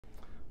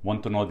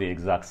Want to know the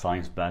exact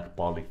science-backed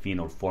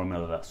polyphenol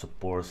formula that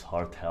supports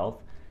heart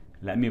health?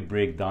 Let me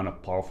break down a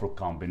powerful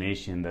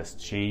combination that's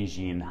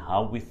changing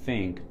how we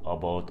think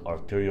about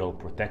arterial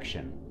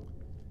protection.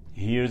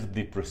 Here's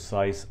the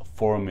precise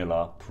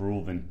formula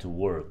proven to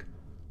work.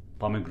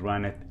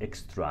 Pomegranate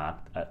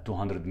extract at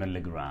 200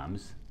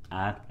 milligrams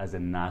acts as a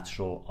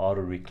natural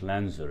artery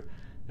cleanser.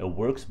 It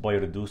works by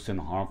reducing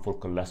harmful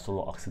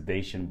cholesterol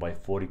oxidation by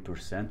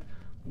 40%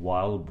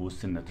 while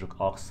boosting nitric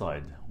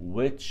oxide,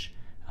 which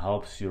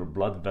helps your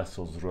blood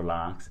vessels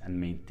relax and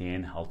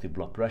maintain healthy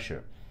blood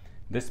pressure.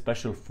 This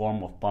special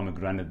form of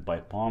pomegranate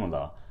by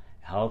POMELLA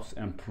helps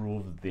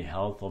improve the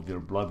health of your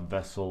blood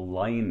vessel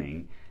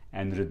lining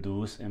and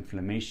reduce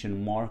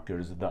inflammation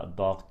markers that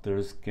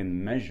doctors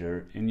can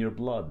measure in your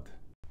blood.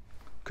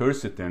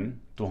 Quercetin,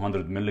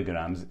 200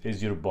 milligrams,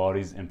 is your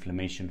body's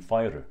inflammation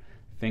fighter.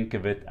 Think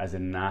of it as a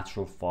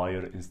natural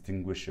fire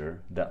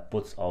extinguisher that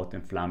puts out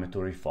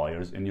inflammatory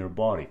fires in your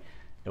body.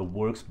 It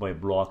works by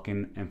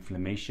blocking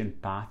inflammation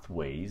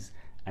pathways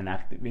and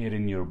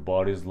activating your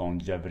body's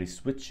longevity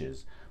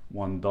switches.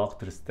 When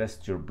doctors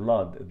test your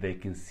blood, they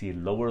can see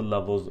lower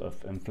levels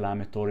of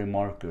inflammatory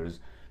markers,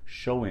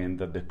 showing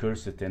that the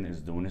quercetin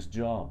is doing its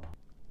job.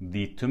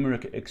 The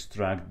turmeric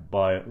extract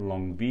by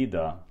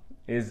LONGVIDA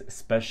is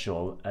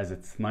special as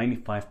it's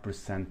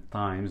 95%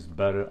 times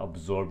better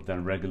absorbed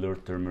than regular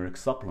turmeric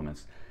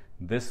supplements.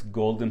 This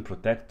golden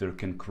protector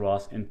can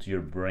cross into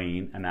your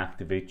brain and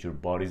activate your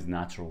body's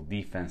natural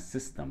defense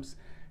systems.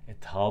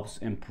 It helps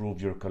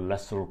improve your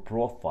cholesterol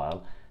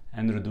profile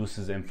and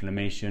reduces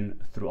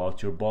inflammation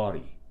throughout your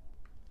body.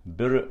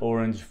 Bitter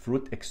orange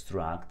fruit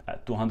extract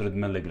at 200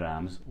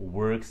 milligrams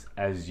works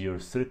as your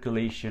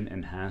circulation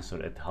enhancer.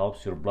 It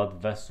helps your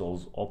blood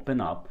vessels open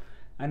up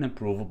and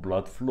improve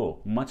blood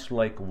flow, much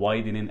like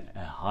widening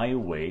a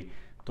highway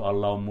to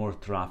allow more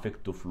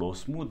traffic to flow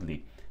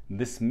smoothly.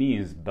 This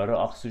means better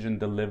oxygen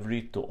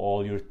delivery to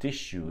all your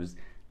tissues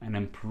and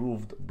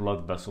improved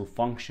blood vessel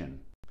function.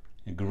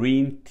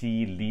 Green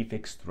tea leaf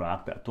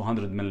extract at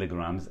 200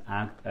 milligrams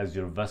acts as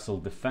your vessel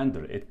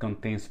defender. It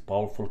contains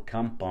powerful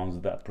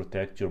compounds that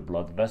protect your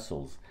blood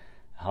vessels,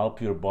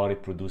 help your body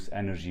produce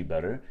energy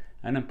better,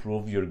 and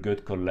improve your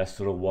good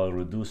cholesterol while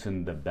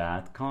reducing the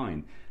bad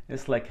kind.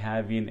 It's like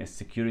having a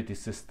security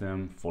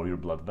system for your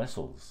blood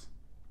vessels.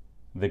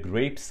 The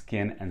grape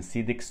skin and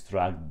seed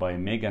extract by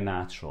Mega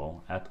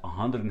Natural at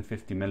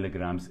 150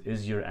 milligrams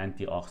is your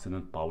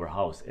antioxidant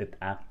powerhouse. It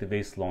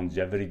activates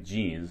longevity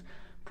genes,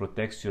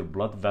 protects your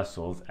blood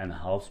vessels, and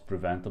helps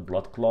prevent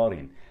blood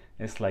clotting.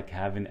 It's like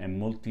having a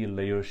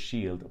multi-layer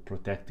shield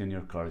protecting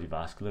your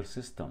cardiovascular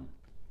system.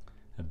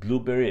 A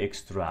blueberry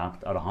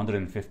extract at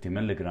 150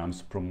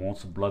 milligrams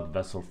promotes blood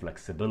vessel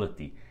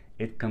flexibility.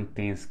 It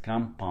contains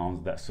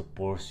compounds that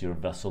support your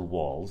vessel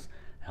walls,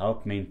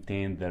 help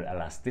maintain their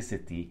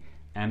elasticity,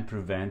 and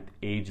prevent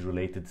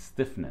age-related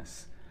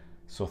stiffness.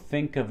 So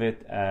think of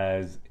it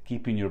as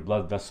keeping your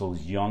blood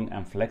vessels young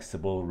and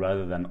flexible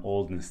rather than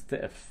old and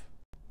stiff.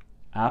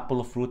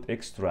 Apple fruit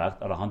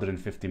extract at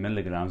 150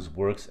 milligrams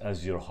works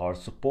as your heart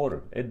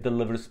supporter. It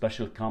delivers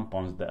special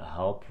compounds that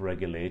help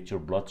regulate your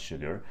blood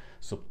sugar,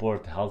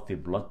 support healthy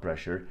blood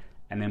pressure,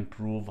 and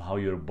improve how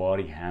your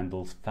body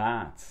handles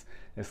fats.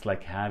 It's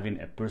like having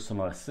a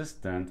personal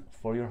assistant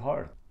for your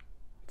heart.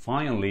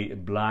 Finally,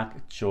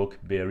 black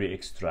chokeberry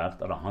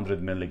extract at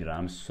 100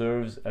 milligrams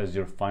serves as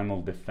your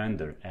final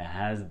defender. It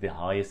has the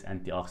highest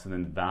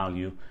antioxidant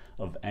value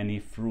of any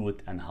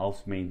fruit and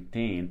helps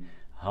maintain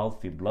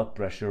healthy blood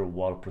pressure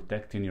while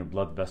protecting your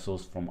blood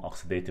vessels from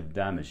oxidative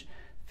damage.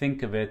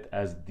 Think of it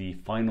as the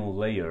final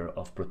layer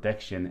of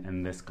protection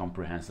in this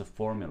comprehensive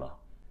formula.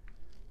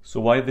 So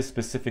why this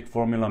specific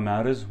formula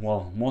matters?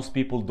 Well, most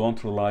people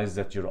don't realize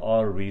that your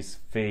arteries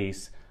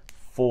face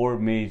 4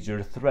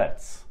 major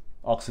threats.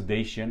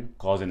 Oxidation,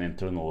 causing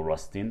internal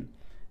rusting;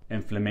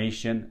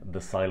 inflammation,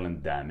 the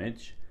silent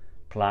damage;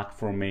 plaque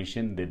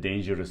formation, the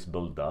dangerous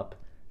buildup;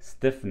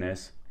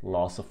 stiffness,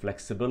 loss of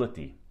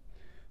flexibility.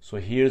 So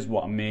here's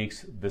what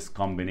makes this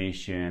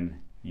combination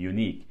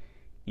unique.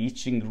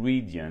 Each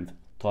ingredient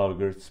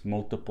targets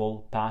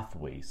multiple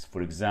pathways.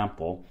 For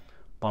example,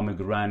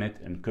 pomegranate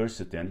and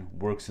quercetin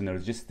work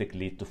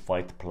synergistically to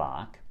fight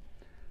plaque.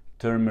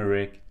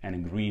 Turmeric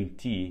and green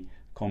tea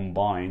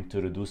combine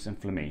to reduce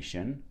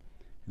inflammation.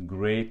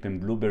 Grape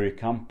and blueberry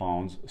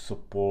compounds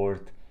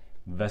support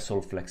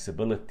vessel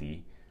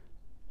flexibility.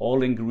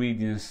 All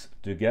ingredients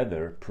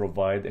together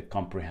provide a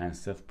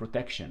comprehensive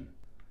protection.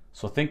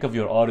 So think of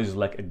your arteries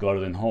like a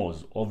garden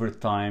hose. Over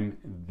time,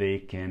 they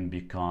can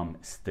become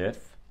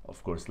stiff,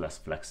 of course less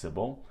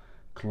flexible,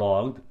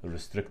 clogged,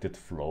 restricted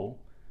flow,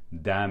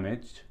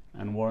 damaged,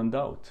 and worn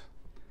out.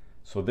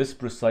 So this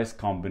precise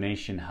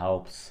combination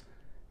helps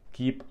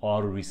keep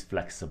arteries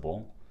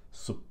flexible,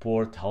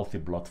 support healthy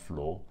blood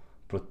flow,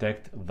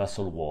 protect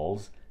vessel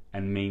walls,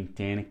 and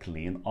maintain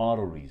clean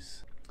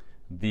arteries.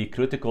 The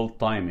critical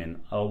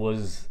timing, I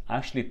was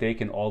actually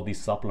taking all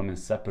these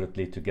supplements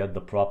separately to get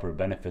the proper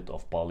benefit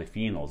of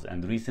polyphenols,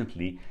 and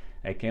recently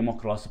I came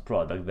across a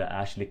product that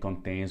actually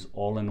contains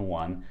all in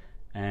one,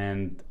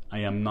 and I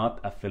am not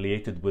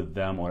affiliated with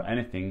them or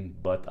anything,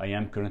 but I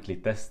am currently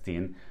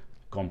testing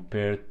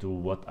compared to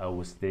what I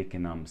was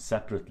taking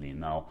separately.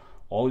 Now,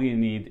 all you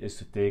need is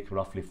to take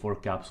roughly 4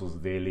 capsules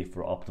daily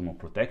for optimal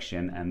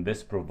protection, and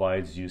this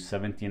provides you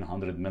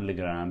 1700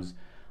 milligrams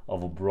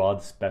of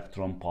broad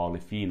spectrum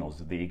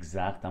polyphenols, the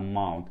exact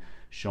amount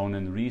shown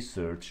in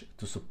research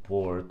to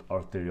support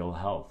arterial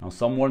health. Now,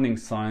 some warning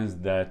signs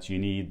that you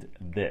need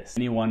this: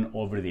 anyone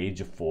over the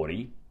age of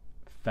 40,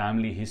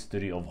 family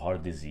history of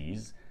heart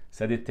disease,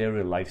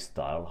 sedentary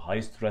lifestyle, high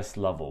stress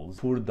levels,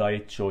 poor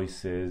diet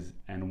choices,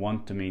 and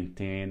want to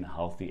maintain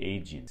healthy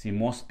aging. See,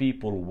 most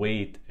people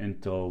wait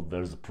until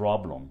there's a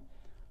problem,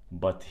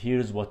 but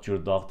here's what your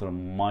doctor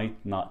might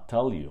not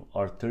tell you: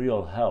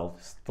 arterial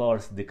health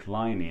starts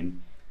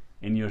declining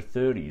in your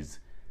 30s.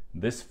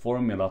 This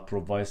formula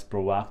provides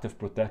proactive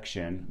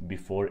protection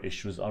before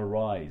issues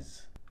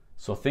arise.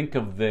 So think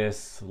of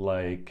this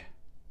like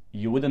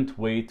you wouldn't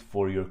wait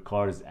for your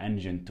car's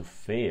engine to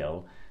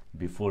fail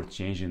before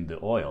changing the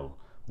oil.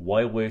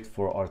 Why wait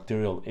for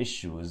arterial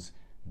issues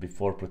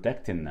before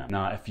protecting them?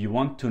 Now, if you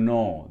want to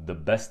know the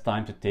best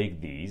time to take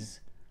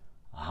these,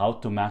 how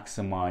to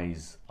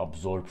maximize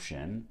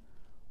absorption,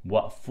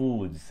 what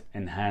foods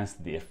enhance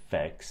the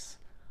effects,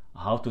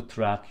 how to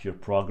track your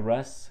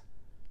progress,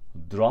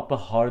 drop a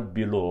heart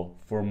below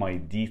for my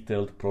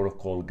detailed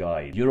protocol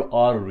guide. Your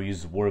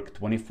arteries work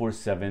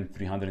 24/7,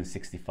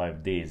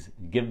 365 days.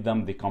 Give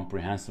them the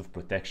comprehensive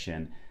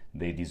protection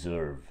they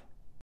deserve.